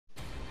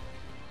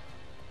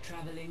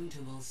Traveling to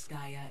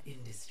Volskaya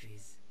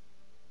Industries.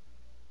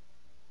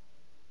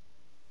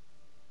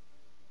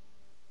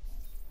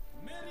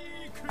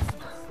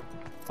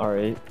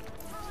 Alright.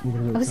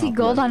 I see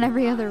gold on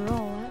every other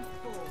roll.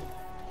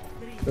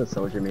 What? The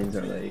soldier mains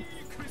are like...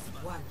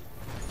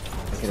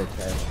 Look at a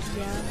chest.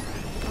 Yeah.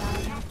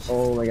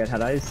 Oh my god,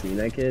 had I seen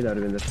that kid, that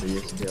would have been the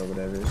prettiest kill,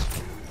 whatever.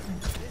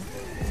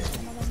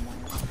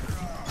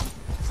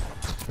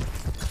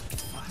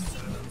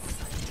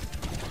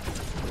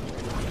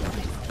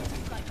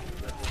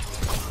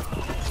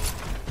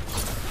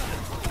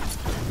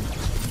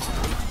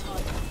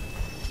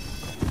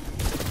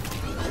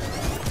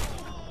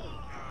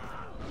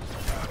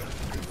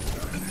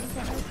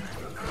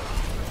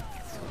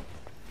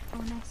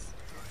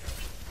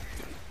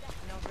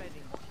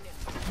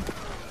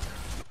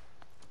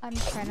 I'm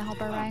just trying to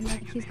help our Ryan.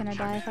 Like, he's gonna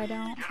die if I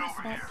don't.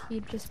 But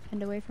he just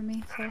pinned away from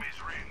me, so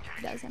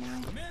he does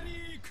anyway.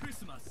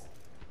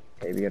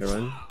 Okay, we gotta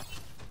run.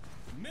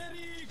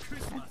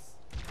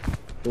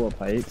 Pull up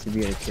height, see if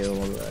we get a kill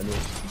while we're at it.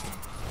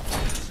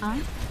 Huh?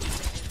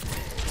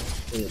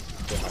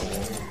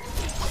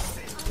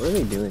 What are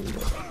they doing,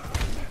 bro?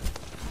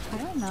 I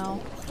don't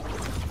know.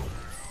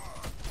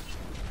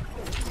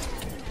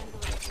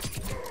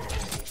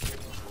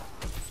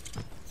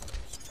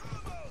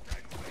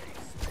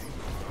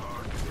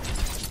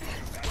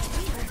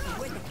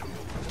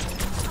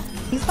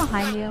 He's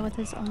behind you with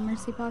his own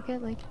mercy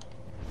pocket, like,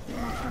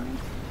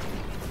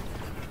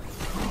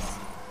 nice.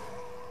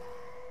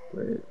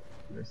 Wait,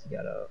 Mercy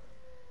got out.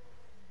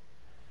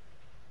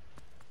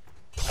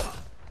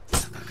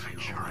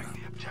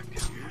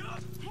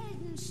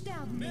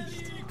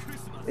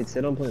 Wait,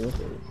 sit on play with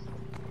us.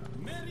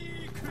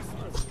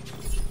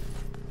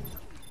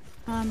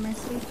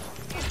 Mercy.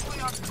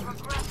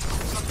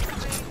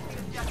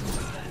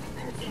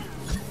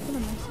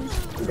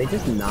 Did they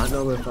just not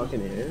know we're fucking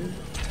here?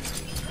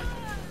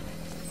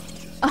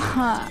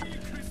 I'm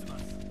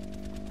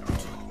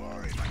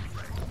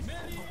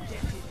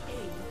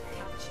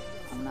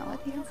not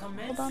with you.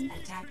 Hold on.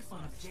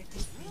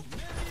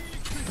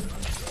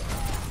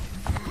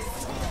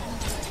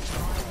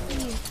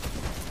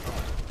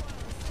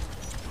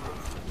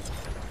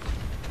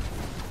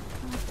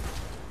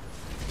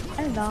 I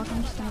have a dog.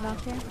 I'm just gonna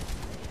dock here.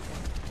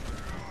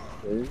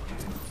 Really?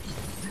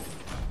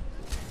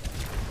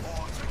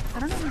 I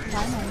don't even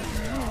find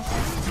anything.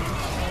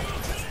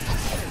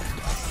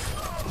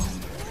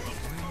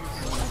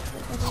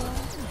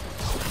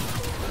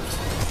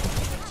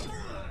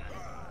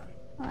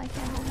 Oh, I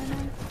can't hold my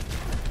knife.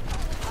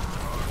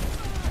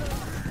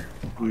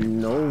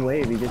 No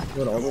way, we just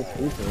put all those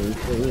people in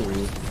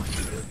clean.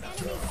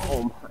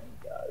 Oh my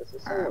god, this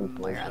is so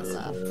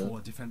unfortunate, bro.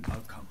 For different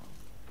outcome.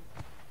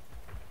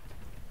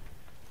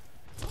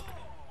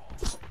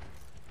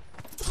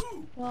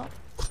 Well,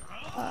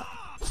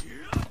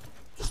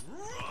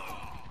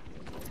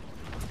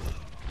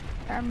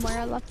 where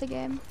I left the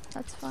game.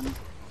 That's fun.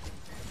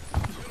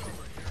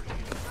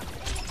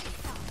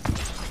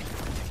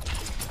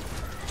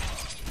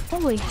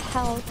 Holy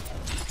hell.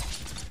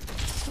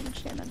 So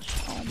much damage.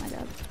 Oh my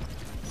god.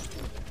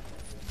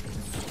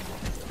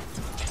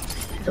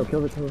 Yo,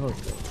 kill the Tomahawk.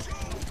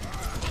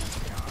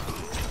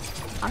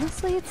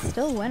 Honestly, it's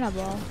still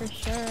winnable, for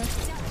sure.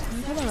 Can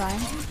you kill the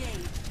Ryan?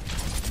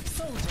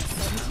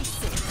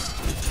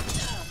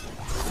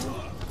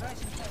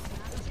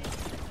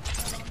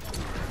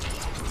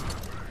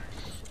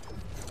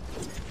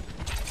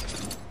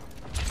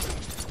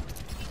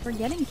 We're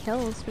getting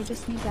kills, we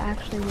just need to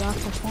actually rock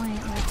the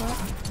point, like what?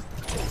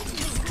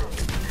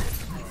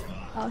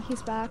 Oh,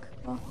 he's back.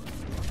 Cool.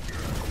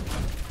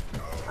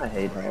 I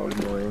hate how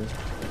annoying.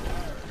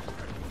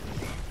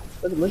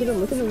 Look at him,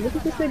 look at him, look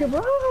at this nigga,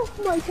 bro! Oh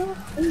my god!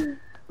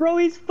 Bro,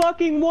 he's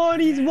fucking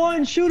one, he's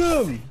one, shoot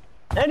him!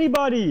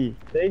 Anybody!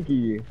 Thank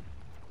you.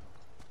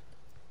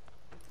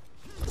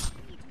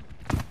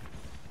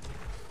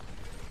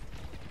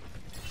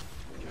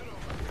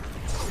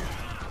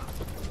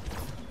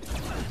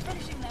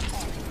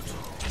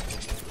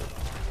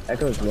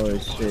 Echo's low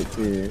as shit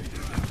too.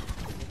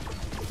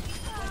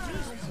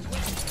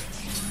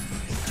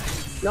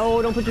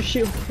 No, don't put your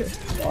shield.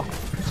 Oh.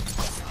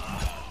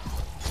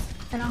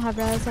 I don't have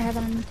res, I have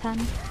it on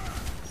 10.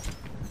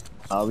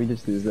 We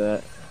just lose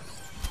that.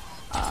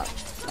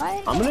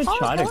 Right? I'm gonna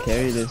try to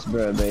carry this,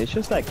 bro, but it's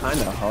just like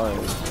kinda hard.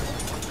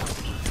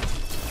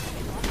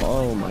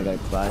 Oh my god,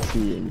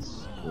 classy and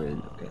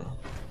squid. Okay.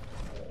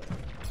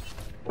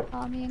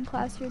 Follow me in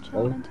class, you're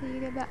chilling until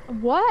you get back.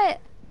 What?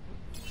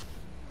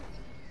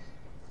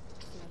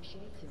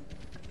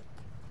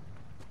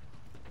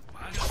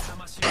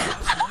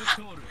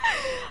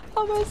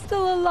 Am I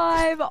still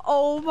alive?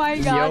 Oh my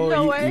god, Yo,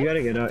 no you, way. you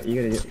gotta get out, you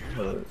gotta get.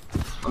 Hold on.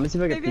 I'm gonna see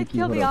if I can Maybe I peek you.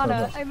 kill Hold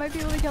Diana. on. I might be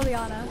able to kill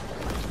Diana.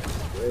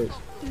 Wait.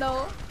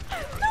 No.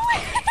 No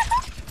way.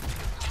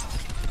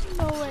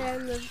 No way I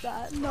lived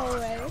that. No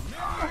way.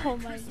 Oh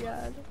my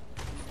god.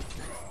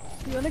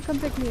 You wanna come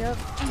pick me up?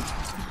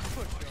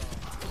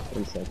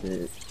 1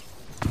 second.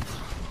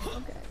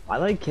 Okay. I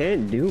like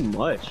can't do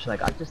much.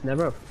 Like I just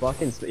never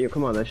fucking. Yo,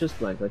 come on, let's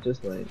just like.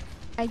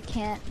 I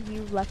can't.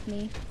 You left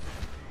me.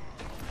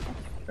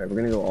 Alright, we're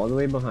gonna go all the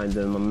way behind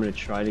them. I'm gonna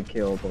try to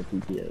kill both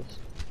DPS.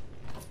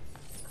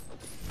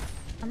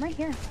 I'm right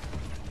here.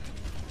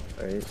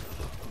 Alright.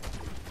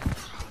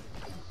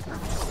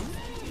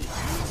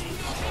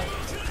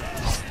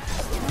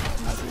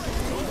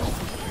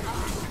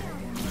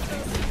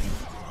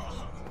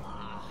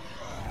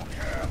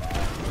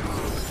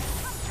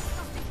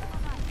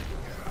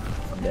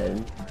 I'm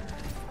dead.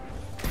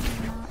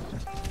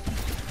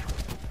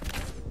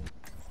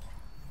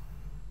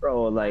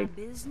 Bro, like.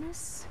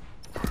 Business?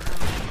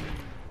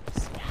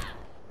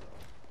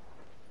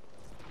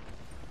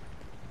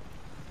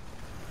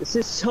 This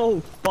is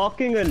so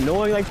fucking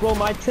annoying. Like, bro,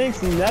 my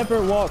tanks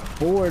never walk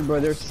forward, bro.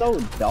 They're so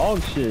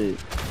dog shit.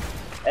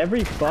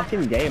 Every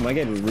fucking game, I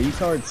get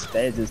retard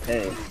speds as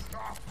tanks.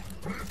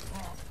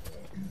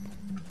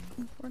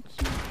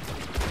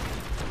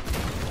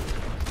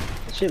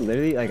 Shit,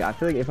 literally, like, I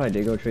feel like if I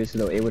did go Tracer,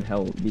 though, it would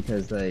help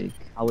because, like,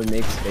 I would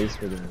make space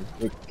for them.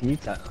 Like, can you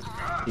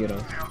you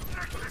know?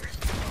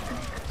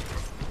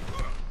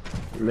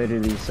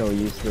 Literally so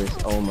useless.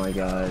 Oh my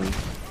god.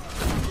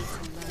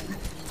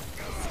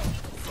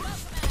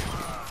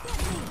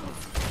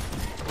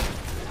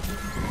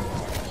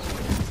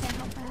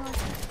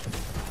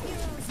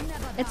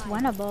 It's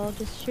winnable.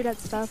 Just shoot at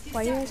stuff.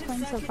 Why are you guys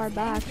going so far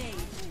back?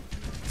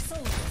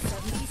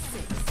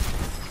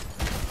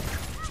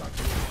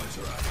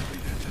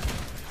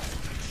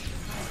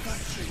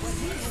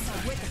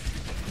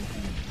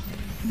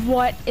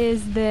 What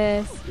is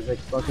this? It's like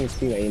fucking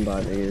steam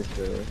aimbot niggas,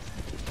 bro.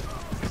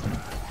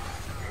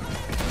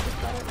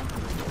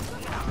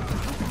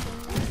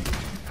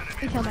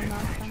 We killed him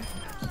last time.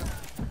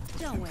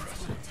 Don't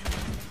waste my time.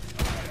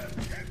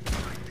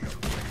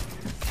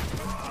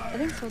 I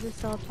think Soldier's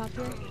still up top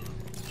here.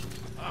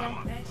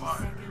 Yeah.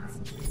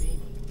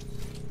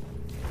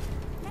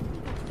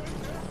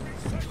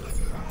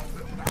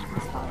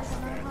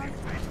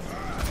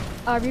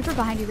 30 seconds remaining. Reaper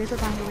behind you, Reaper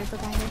behind you, Reaper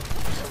behind you.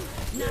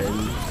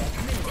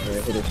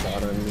 And hit a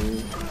shot on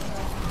me.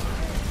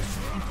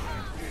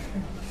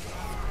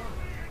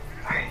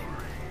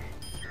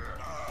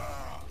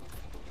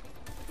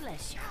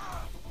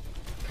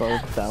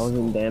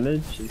 12,000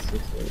 damage?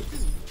 Jesus.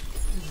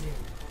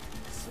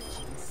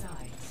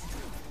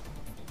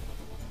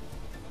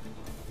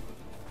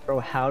 Bro,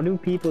 how do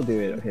people do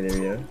it? Okay, there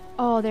we go.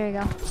 Oh, there you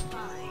go.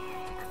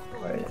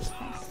 Alright.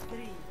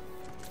 3,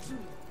 2,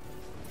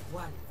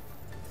 1.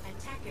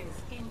 Attackers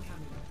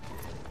incoming.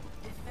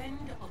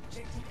 Defend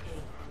objective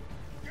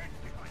A.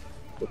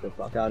 Get the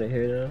fuck out of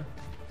here now.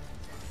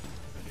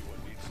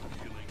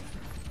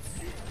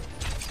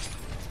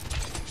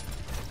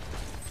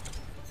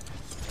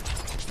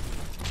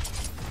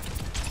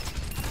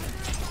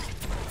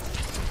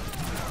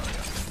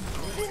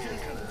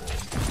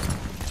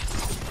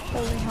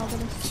 Holy hell,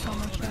 that is so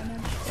much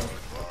damage.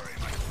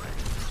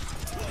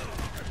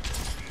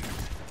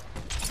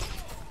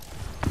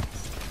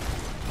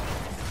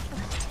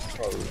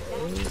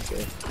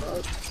 Okay.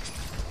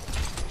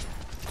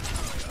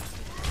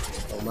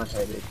 Oh, my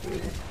head is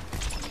weird.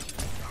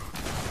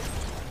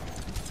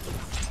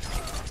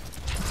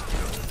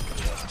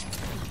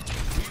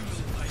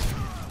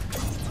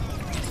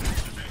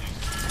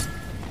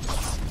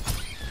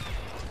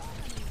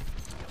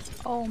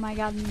 Oh my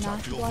god,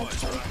 not blood.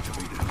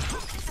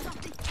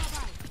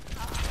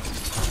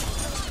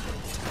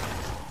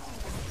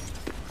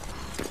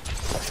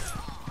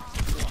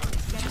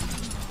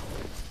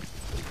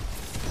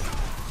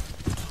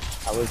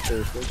 I was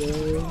there.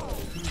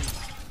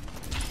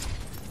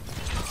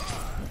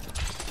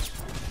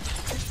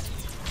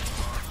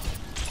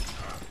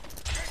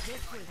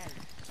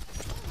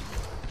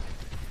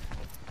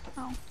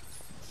 Oh.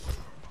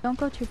 Don't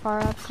go too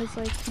far up, because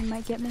like you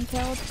might get me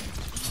killed.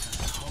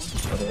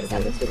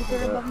 That was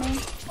super above me.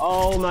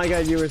 Oh my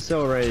god, you were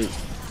so right.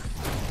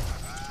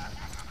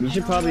 You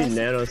should probably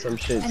nano some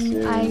shit And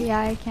soon.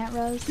 I can't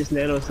res. Just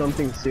nano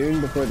something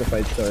soon before the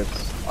fight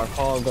starts. Our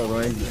call will go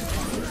right.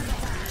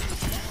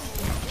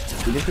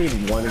 You just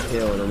need one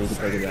kill and then we can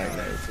take it back.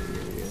 Nice.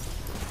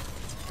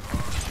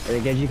 And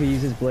again, you could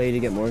use his blade to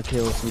get more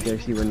kills so you can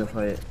actually win the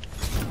fight.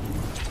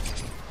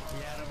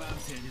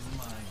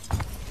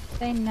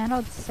 They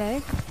nanoed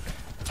sick.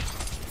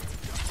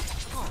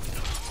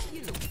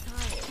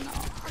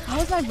 How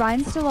is my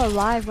Ryan still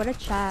alive? What a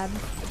Chad.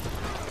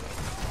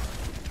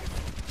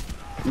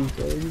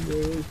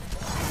 Oh,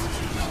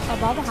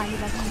 ball behind you,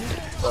 behind you.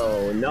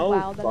 Oh, no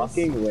Wow,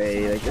 fucking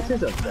way. Like, this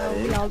is We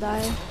upsetting. all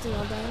die. We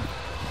all die.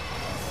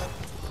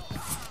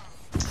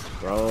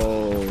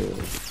 Bro.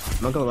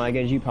 I'm not gonna lie,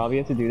 guys, you probably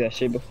have to do that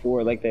shit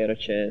before, like, they had a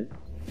chance.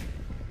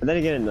 But then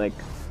again, like,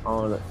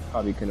 I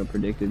probably couldn't have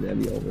predicted that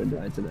we all would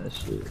die to that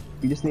shit.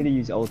 You just need to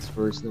use ults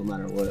first, no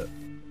matter what.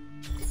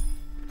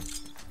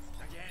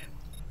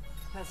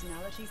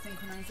 Personality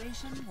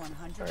synchronization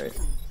 100%. Alright.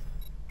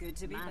 Good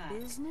to be back.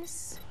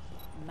 Business?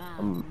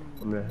 I'm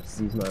gonna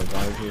use my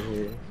advisor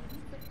here.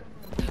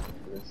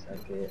 For a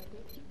second.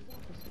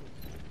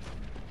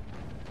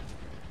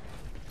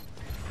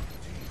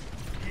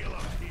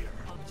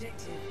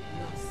 Objective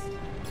lost.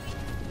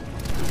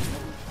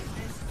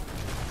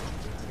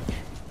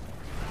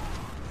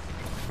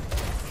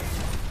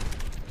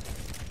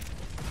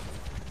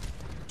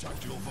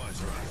 Tactical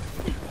visor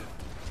active.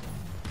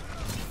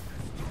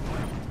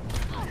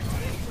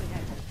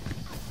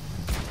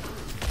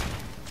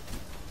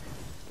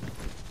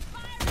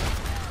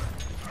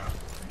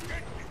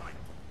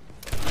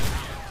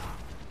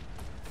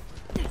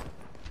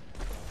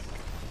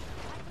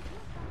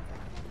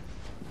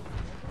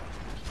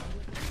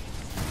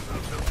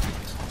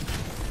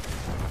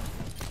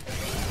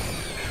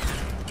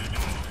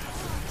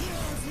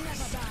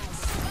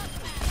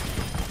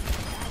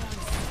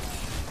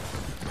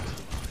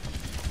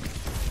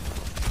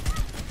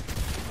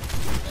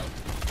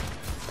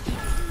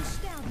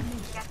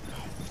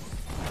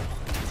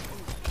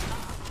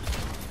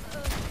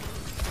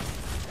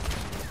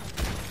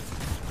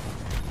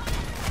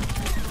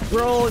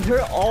 Bro,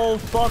 they're all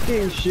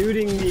fucking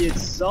shooting me.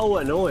 It's so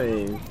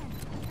annoying.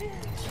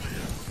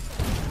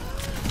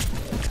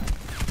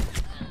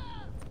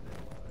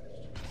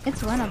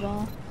 It's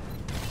winnable.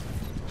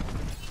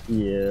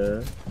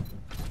 Yeah.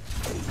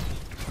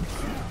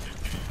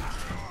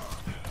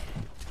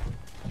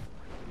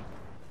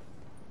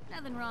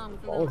 Nothing wrong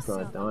with Ball's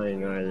not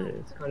dying either.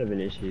 It's kind of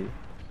an issue.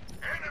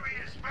 Enemy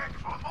is back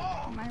for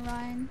more. Am I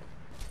Ryan?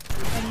 I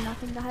have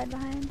nothing to hide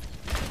behind.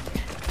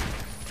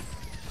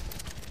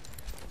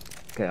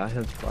 Okay, I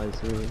have spies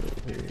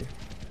here.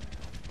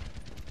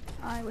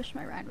 I wish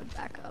my Ryan would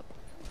back up.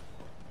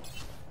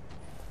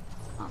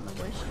 On the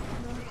wish.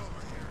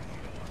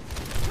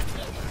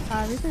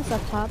 Reaper's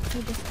up top.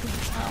 He just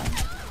keeps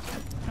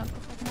not the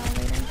fucking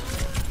elevator.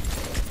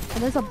 Oh,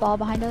 there's a ball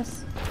behind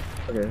us.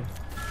 Okay.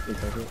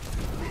 Exactly.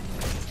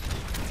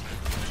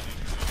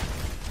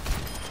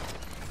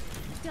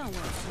 Don't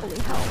worry. Holy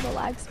hell, the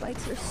lag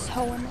spikes are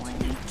so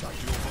annoying.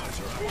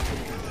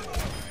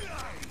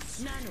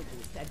 Nano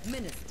boost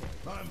administered.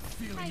 I'm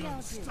feeling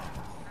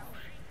unstoppable.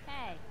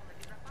 Hey.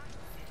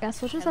 Yeah,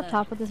 Soldier's up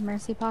top with his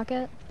mercy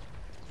pocket.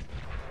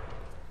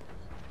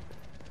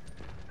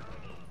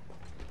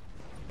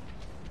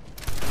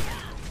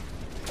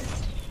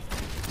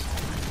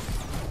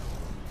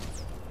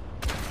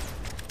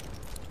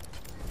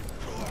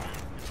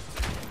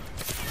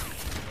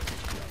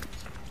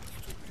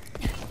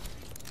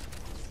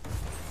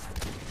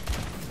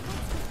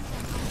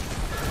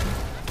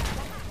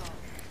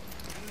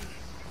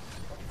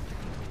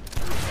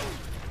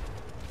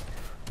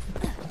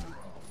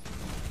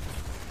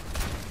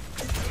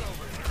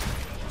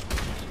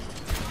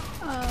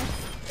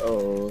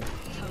 Oh.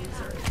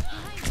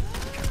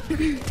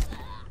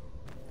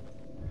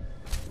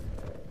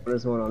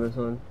 There's one on this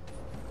one.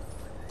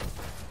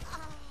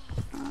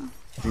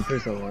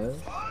 Reaper's alive?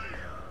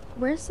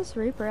 Where's this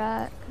Reaper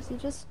at? Because he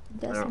just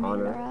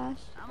decimated our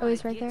ass. Oh,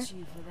 he's right there.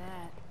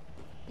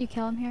 You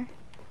kill him here.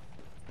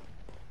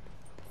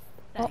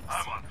 Oh.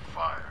 I'm on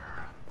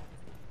fire.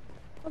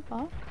 What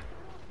ball?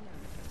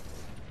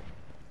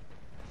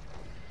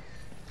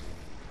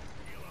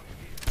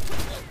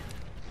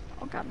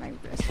 Oh god, my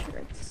wrist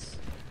hurts.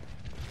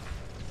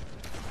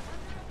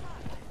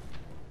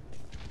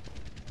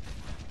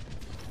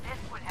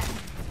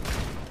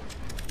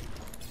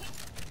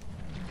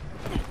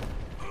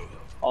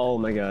 Oh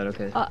my god,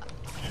 okay. I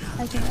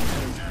think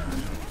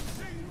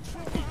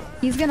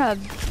he's gonna,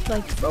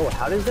 like... Bro,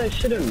 how does that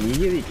shit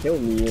immediately kill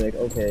me? Like,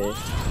 okay.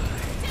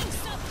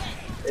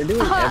 They're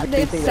doing everything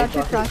they they such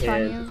a fucking crush on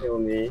can you. to kill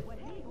me.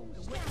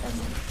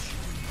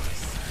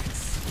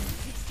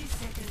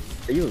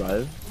 Are you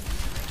alive?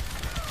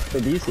 So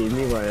do you see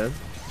me where I am?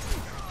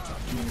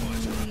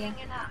 Yeah.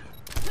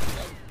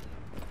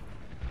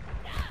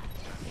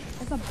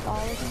 There's a ball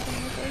or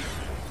something like this.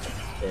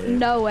 Yeah.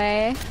 No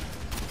way.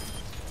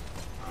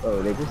 Oh,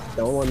 they just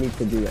don't want me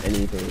to do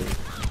anything.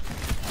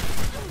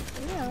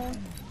 Yeah,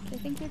 they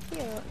think you're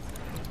cute.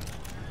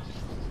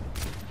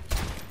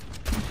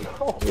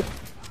 Oh.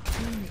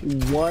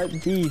 What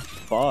the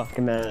fuck,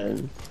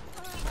 man?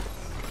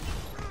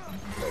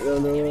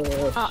 No,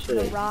 Ah,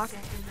 the shit. rock.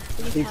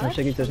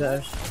 Can you touch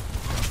that?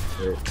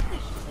 Wait.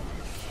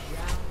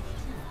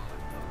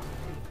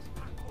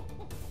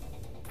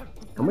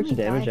 How much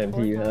damage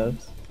MP you have?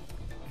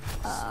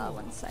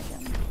 1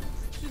 second.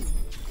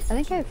 I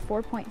think I have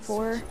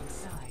 4.4.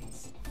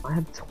 I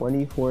have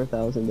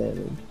 24,000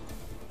 damage.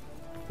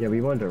 Yeah,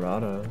 we won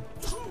Dorado.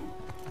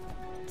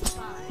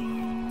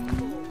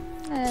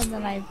 And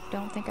then I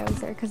don't think I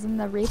was there because in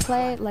the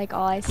replay, like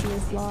all I see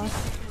is loss.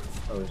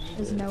 Oh shit.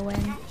 There's no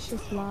win,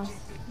 just loss,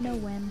 no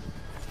win.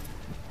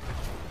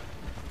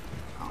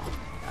 Oh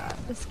god,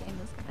 this game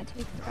is gonna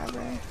take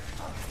forever.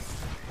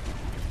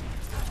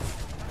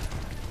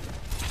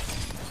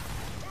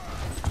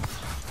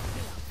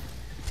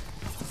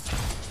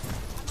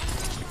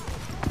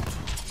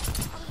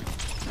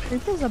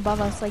 Reaper's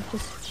above us, like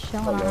just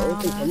chilling Hello?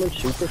 around Can us. someone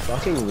shoot the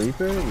fucking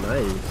Reaper?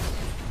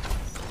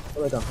 Nice.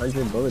 Like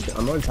 100 bullets.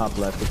 I'm on top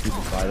left if you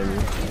can fight me.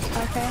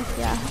 Okay,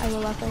 yeah, I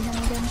will up right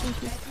him again. He's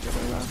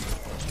really low.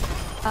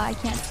 I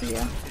can't see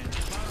you.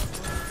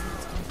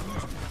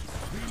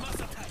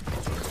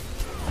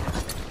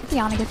 the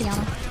Ana, get the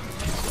Ana.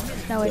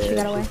 No, wait, she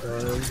got away.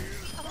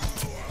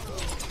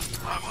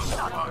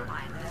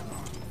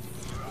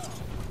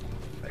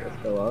 Let's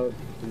go out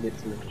and get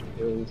some extra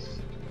kills.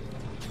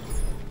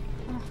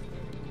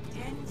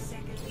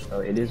 Oh,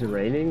 it is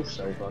raining,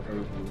 so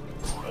fucking.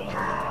 Oh,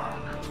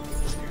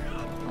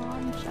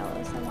 I'm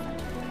jealous. I want it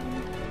to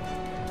rain.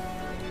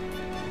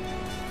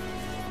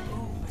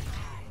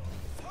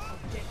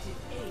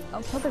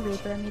 I'll kill the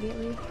Reaper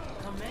immediately.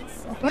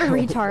 What a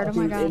retard, oh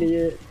my god.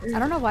 Idiot. I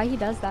don't know why he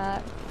does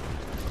that.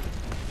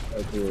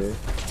 Okay.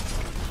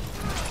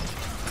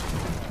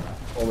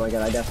 Oh my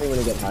god, I definitely want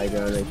to get high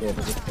ground right there,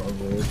 but it's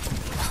probably.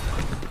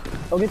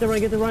 Oh, get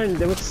the run!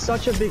 There was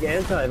such a big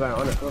anti-fire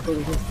on it.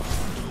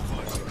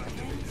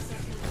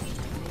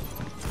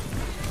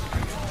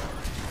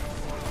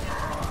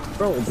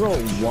 Bro,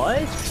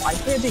 what? I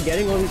can't be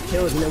getting all these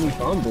kills and then we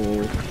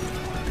fumble.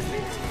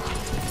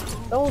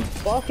 Don't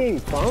fucking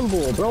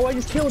fumble, bro. I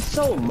just killed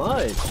so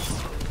much.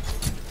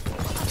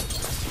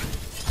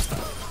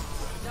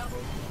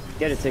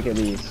 Get a ticket,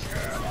 please.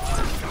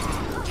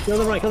 Kill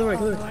the right, kill the right,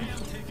 kill the right.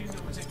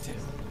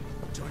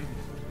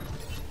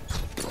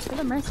 Give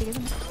him mercy, give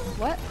him.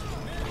 What?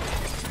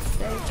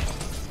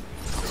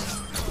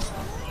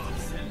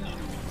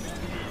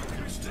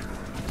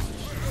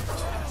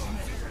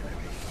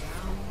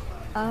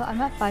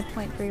 I'm at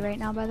 5.3 right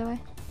now, by the way.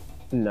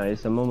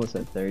 Nice, I'm almost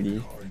at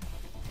 30.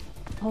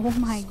 Oh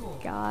my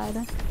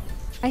god.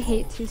 I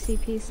hate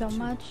 2CP so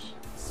much.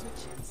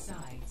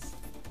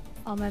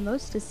 Oh, my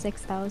most is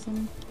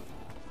 6,000.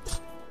 5,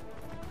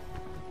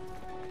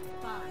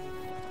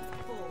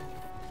 4,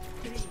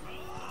 3, 2,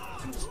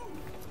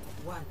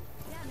 1.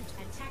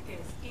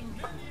 Attackers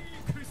incoming.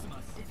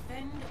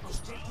 Defend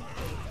objective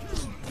A.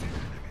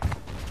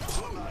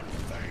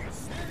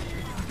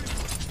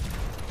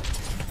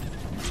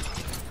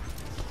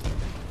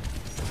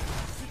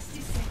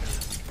 60 seconds.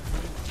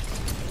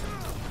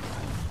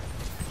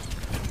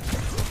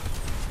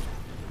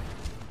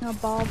 No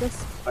ball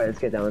this. Alright, let's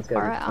get down, let's get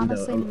down. Alright,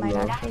 honestly might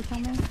actually kill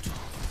me.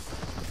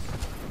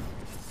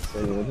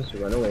 So we'll just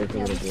run away from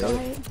Yeah, the just go door.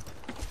 right.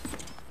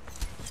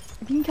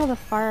 If you can kill the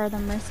fire or the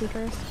mercy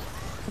first.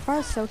 The fire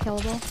is so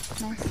killable.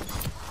 Nice.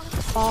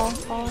 Ball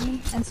on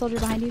me. And soldier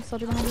behind you,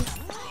 soldier behind you.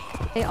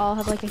 They all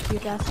have like a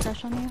huge ass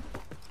crush on you.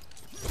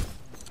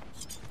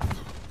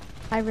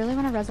 I really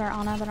want to res our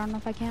Ana, but I don't know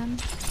if I can.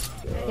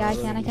 Yeah, I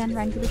can.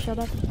 Run through the shield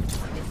up.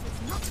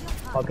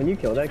 Oh, can you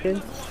kill that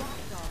kid?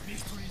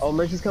 Oh,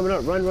 Mercy's coming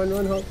up. Run,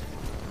 Hulk.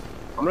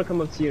 I'm gonna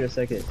come up to you in a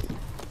second.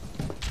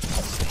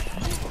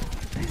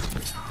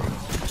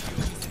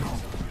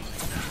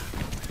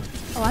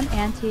 Oh, I'm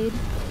antied.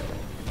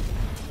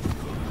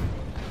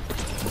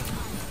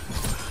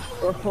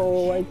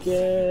 Oh, I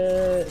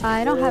can't.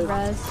 I don't have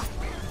res.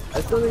 I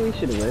still think we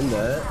should win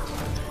that.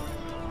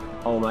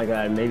 Oh my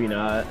god, maybe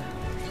not.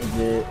 Is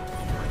it?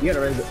 You gotta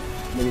res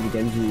maybe the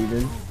Genji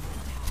even.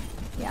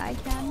 Yeah, I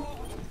can.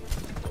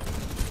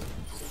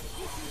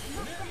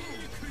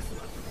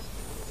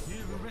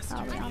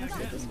 Oh, we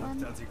honestly just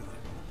won.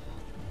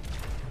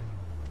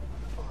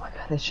 Oh my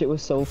god, that shit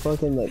was so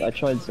fucking like, I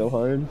tried so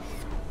hard.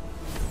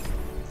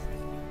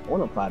 I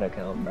want a plat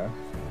account, bro.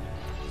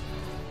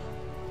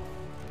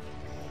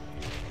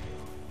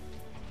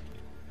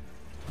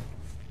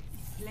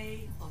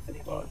 Play of the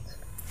game. Fucked.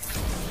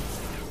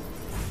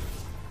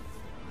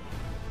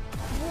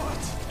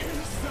 What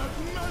is that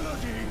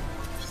melody?